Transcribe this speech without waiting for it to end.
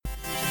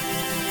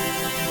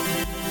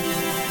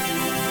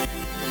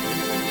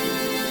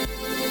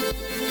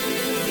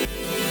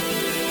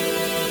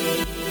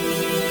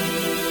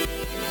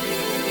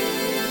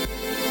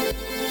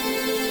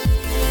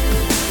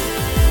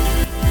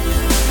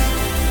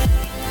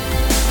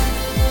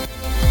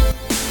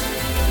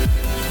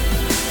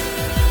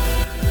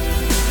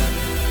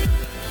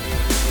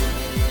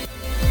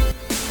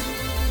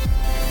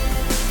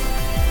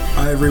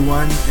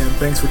everyone, and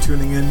thanks for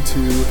tuning in to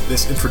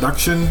this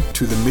introduction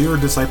to the Mirror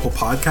Disciple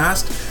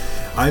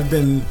podcast. I've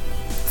been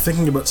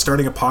thinking about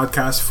starting a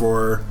podcast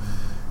for,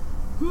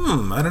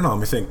 I don't know, let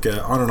me think,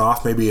 on and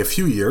off maybe a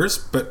few years,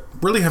 but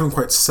really haven't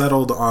quite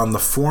settled on the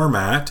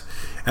format,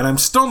 and I'm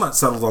still not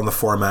settled on the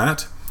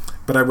format,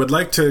 but I would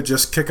like to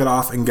just kick it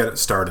off and get it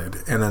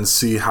started, and then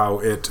see how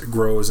it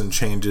grows and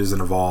changes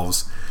and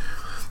evolves.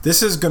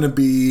 This is going to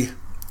be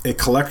a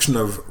collection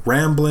of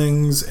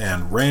ramblings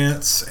and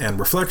rants and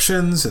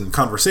reflections and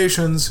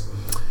conversations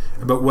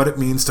about what it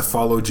means to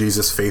follow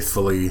Jesus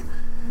faithfully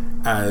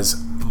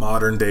as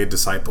modern day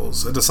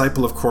disciples. A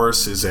disciple, of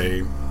course, is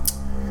a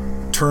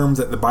term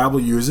that the Bible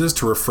uses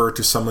to refer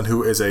to someone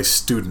who is a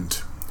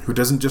student, who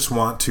doesn't just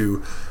want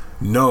to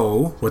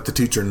know what the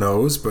teacher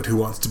knows, but who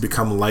wants to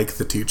become like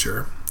the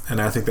teacher.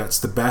 And I think that's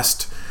the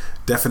best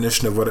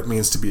definition of what it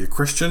means to be a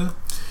Christian,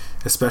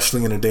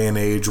 especially in a day and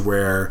age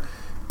where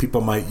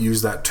people might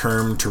use that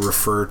term to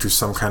refer to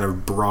some kind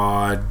of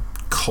broad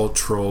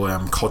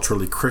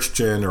culturally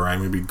Christian, or I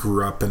maybe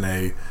grew up in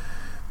a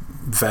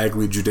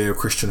vaguely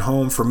Judeo-Christian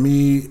home. For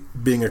me,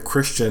 being a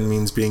Christian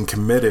means being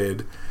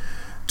committed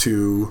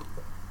to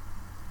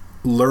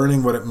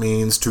learning what it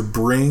means to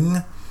bring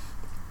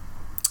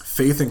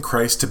faith in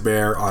Christ to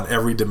bear on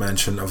every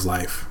dimension of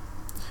life.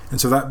 And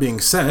so that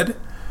being said,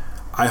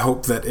 I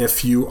hope that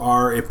if you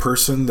are a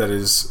person that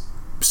is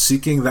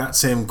seeking that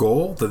same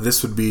goal, that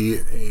this would be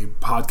a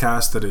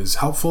podcast that is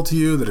helpful to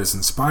you, that is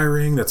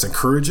inspiring, that's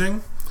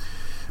encouraging.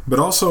 But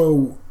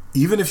also,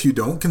 even if you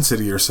don't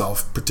consider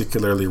yourself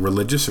particularly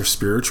religious or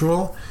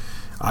spiritual,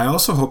 I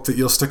also hope that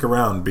you'll stick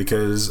around,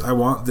 because I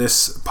want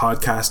this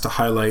podcast to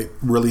highlight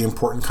really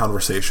important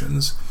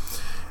conversations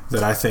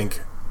that I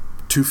think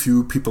too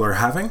few people are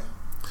having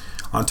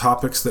on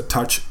topics that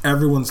touch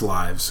everyone's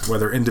lives,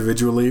 whether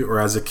individually or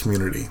as a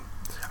community.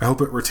 I hope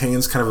it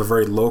retains kind of a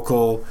very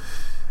local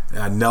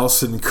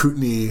Nelson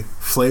Kootenai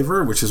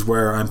flavor, which is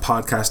where I'm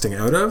podcasting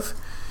out of.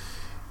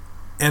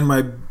 And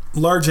my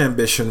large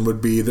ambition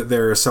would be that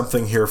there is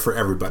something here for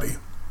everybody.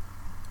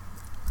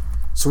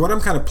 So what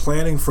I'm kind of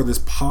planning for this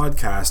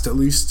podcast, at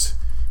least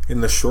in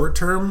the short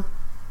term,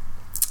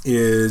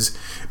 is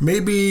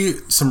maybe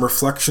some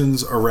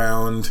reflections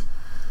around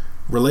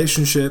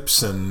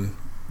relationships and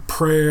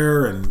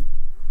prayer and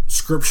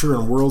scripture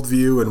and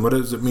worldview, and what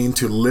does it mean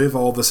to live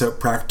all this out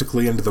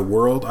practically into the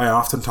world. I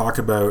often talk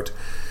about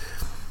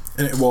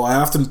I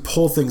often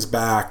pull things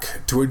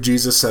back to what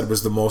Jesus said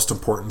was the most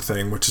important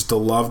thing, which is to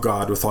love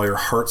God with all your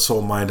heart,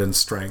 soul, mind, and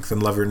strength,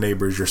 and love your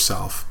neighbor as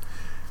yourself.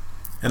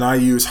 And I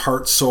use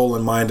heart, soul,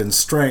 and mind and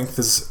strength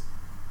as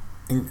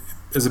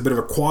a bit of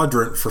a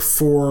quadrant for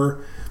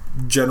four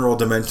general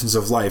dimensions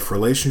of life: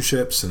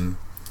 relationships and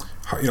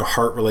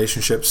heart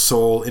relationships,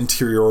 soul,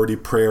 interiority,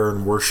 prayer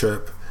and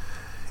worship,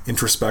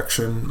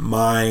 introspection,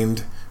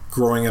 mind,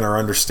 growing in our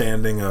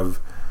understanding of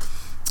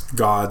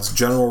God's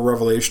general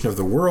revelation of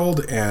the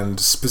world and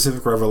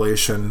specific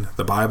revelation,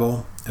 the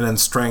Bible, and then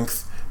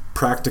strength,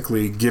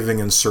 practically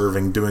giving and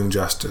serving, doing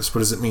justice.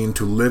 What does it mean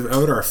to live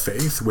out our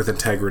faith with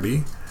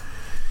integrity?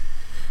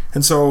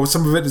 And so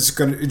some of it is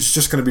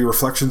just going to be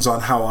reflections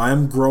on how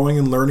I'm growing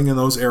and learning in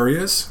those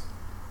areas.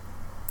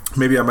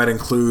 Maybe I might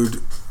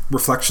include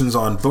reflections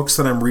on books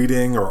that I'm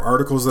reading or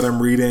articles that I'm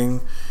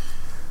reading.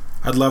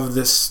 I'd love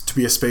this to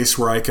be a space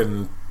where I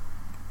can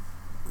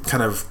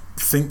kind of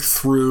think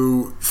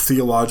through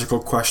theological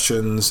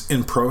questions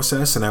in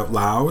process and out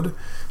loud.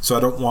 So I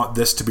don't want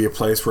this to be a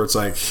place where it's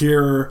like,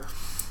 here's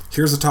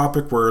a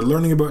topic we're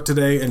learning about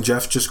today, and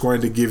Jeff's just going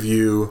to give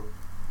you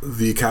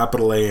the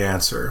capital A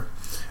answer.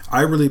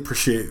 I really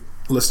appreciate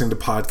listening to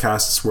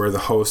podcasts where the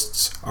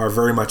hosts are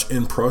very much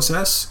in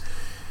process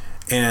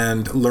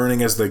and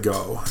learning as they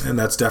go. And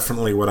that's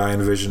definitely what I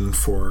envision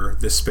for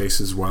this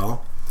space as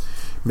well.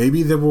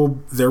 Maybe there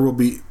will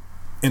be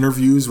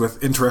interviews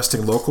with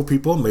interesting local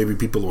people, maybe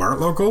people who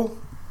aren't local.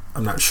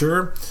 I'm not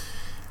sure.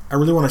 I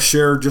really want to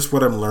share just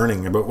what I'm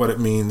learning about what it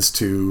means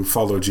to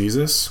follow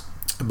Jesus,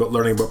 about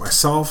learning about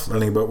myself,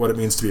 learning about what it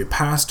means to be a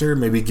pastor,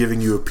 maybe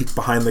giving you a peek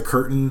behind the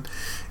curtain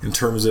in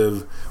terms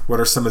of what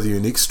are some of the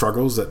unique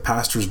struggles that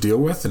pastors deal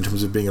with in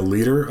terms of being a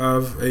leader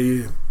of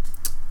a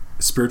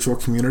spiritual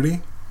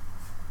community.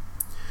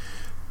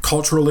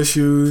 Cultural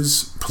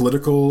issues,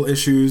 political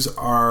issues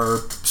are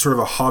sort of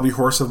a hobby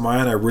horse of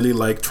mine. I really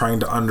like trying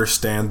to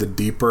understand the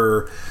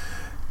deeper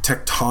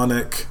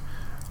tectonic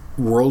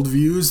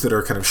worldviews that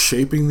are kind of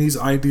shaping these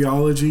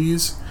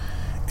ideologies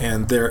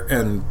and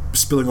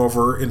spilling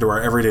over into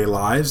our everyday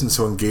lives. And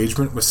so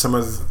engagement with some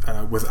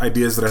of with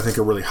ideas that I think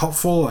are really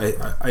helpful,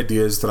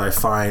 ideas that I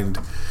find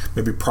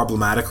maybe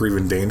problematic or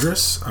even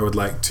dangerous. I would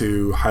like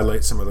to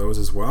highlight some of those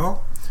as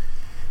well.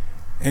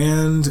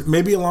 And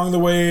maybe along the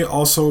way,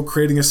 also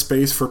creating a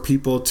space for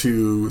people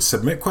to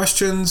submit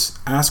questions,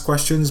 ask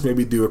questions,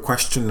 maybe do a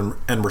question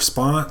and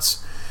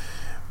response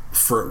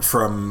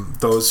from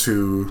those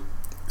who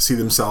see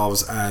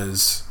themselves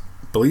as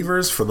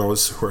believers, from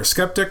those who are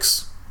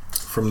skeptics,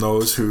 from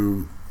those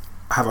who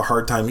have a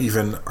hard time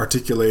even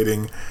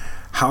articulating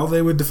how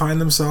they would define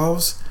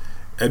themselves.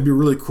 It'd be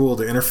really cool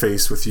to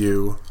interface with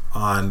you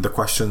on the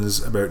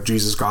questions about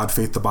Jesus, God,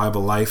 faith, the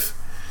Bible, life,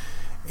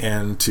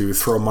 and to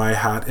throw my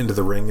hat into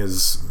the ring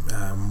as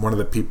one of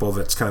the people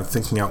that's kind of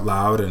thinking out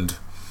loud and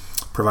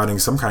providing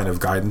some kind of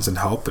guidance and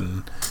help.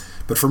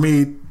 But for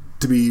me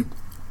to be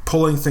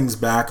pulling things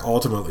back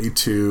ultimately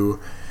to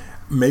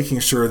making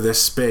sure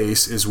this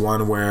space is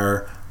one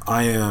where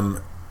I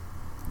am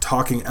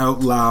talking out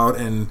loud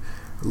and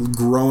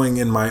growing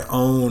in my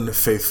own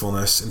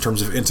faithfulness in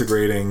terms of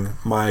integrating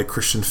my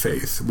Christian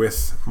faith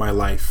with my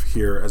life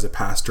here as a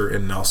pastor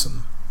in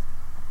Nelson.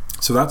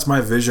 So that's my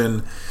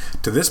vision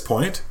to this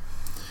point.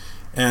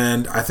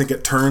 And I think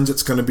at turns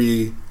it's going to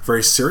be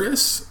very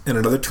serious, and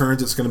at other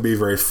turns it's going to be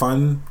very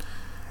fun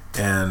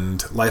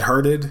and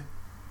lighthearted.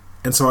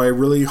 And so I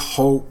really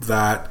hope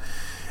that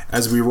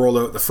as we roll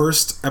out the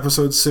first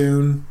episode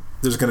soon,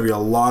 there's going to be a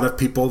lot of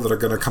people that are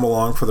going to come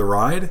along for the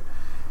ride.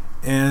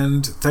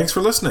 And thanks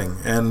for listening,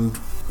 and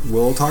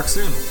we'll talk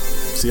soon.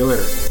 See you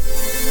later.